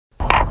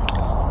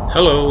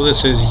Hello,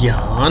 this is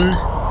Jan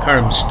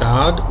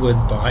Hermstad with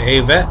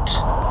Buyavette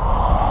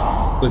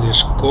with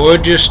this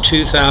gorgeous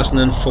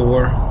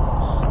 2004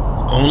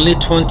 only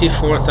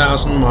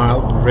 24,000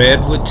 mile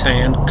red with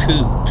tan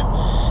coupe.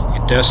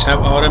 It does have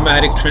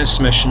automatic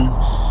transmission.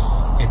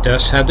 It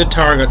does have the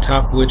target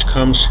top, which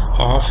comes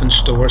off and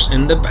stores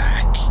in the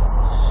back.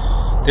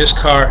 This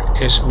car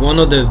is one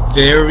of the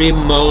very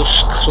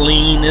most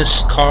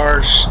cleanest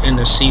cars in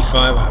the C5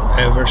 I've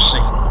ever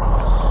seen.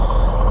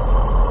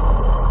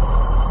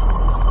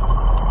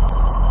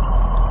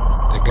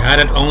 The guy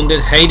that owned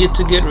it hated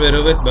to get rid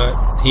of it,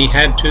 but he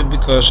had to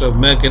because of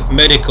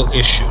medical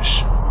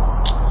issues.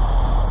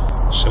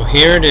 So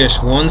here it is,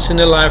 once in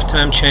a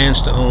lifetime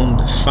chance to own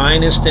the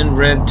finest in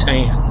red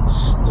tan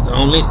with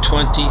only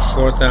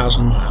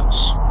 24,000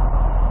 miles.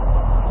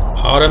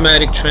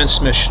 Automatic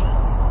transmission.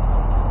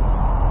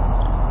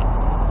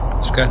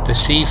 It's got the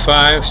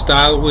C5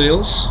 style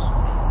wheels,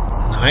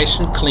 nice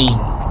and clean.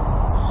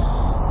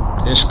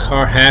 This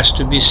car has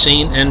to be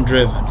seen and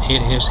driven.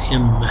 It is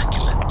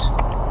immaculate.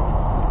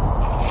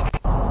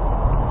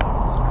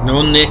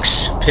 No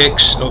nicks,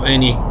 picks of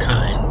any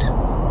kind.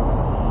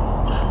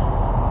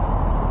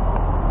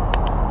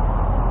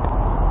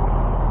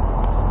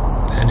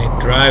 And it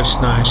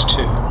drives nice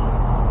too.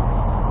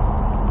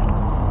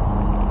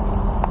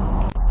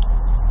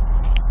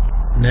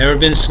 Never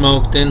been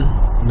smoked in,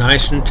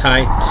 nice and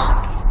tight.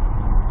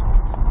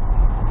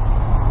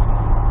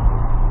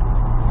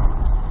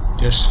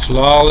 Just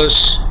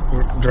flawless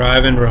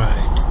drive and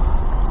ride.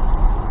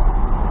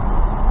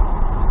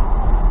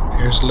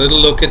 Here's a little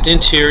look at the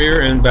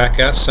interior and back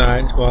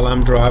outside while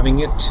I'm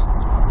driving it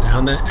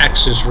down the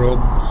access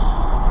road,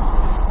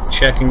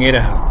 checking it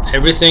out.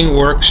 Everything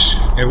works,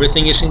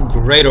 everything is in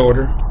great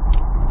order,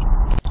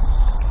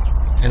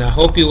 and I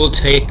hope you will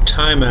take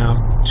time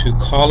out to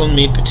call on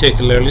me,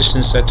 particularly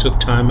since I took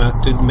time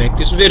out to make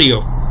this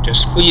video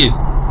just for you.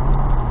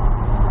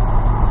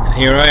 And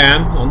here I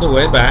am on the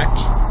way back.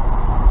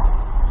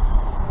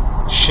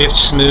 Shift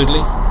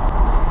smoothly,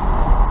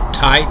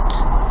 tight,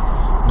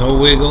 no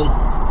wiggle,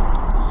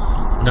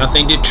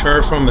 nothing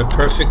deter from a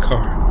perfect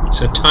car.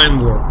 It's a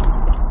time warp.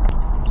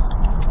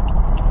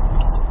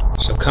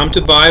 So come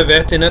to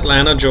Buyavette in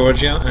Atlanta,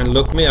 Georgia, and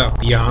look me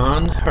up,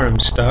 Jan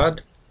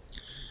Hermstad.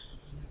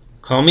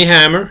 Call me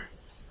Hammer.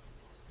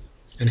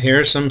 And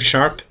here are some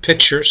sharp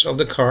pictures of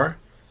the car.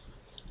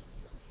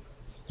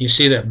 You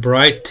see that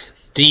bright,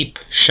 deep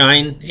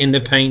shine in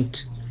the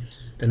paint,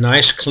 the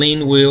nice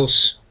clean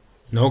wheels,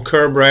 no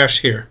curb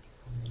rash here.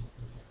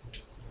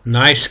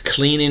 Nice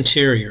clean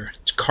interior,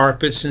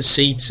 carpets and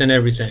seats and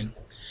everything.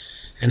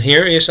 And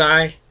here is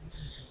Jan,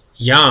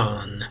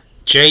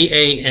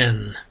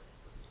 J-A-N,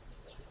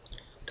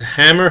 the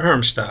Hammer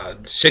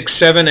Hermstad,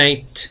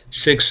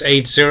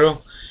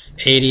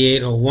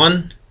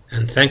 678-680-8801,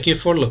 and thank you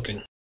for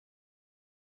looking.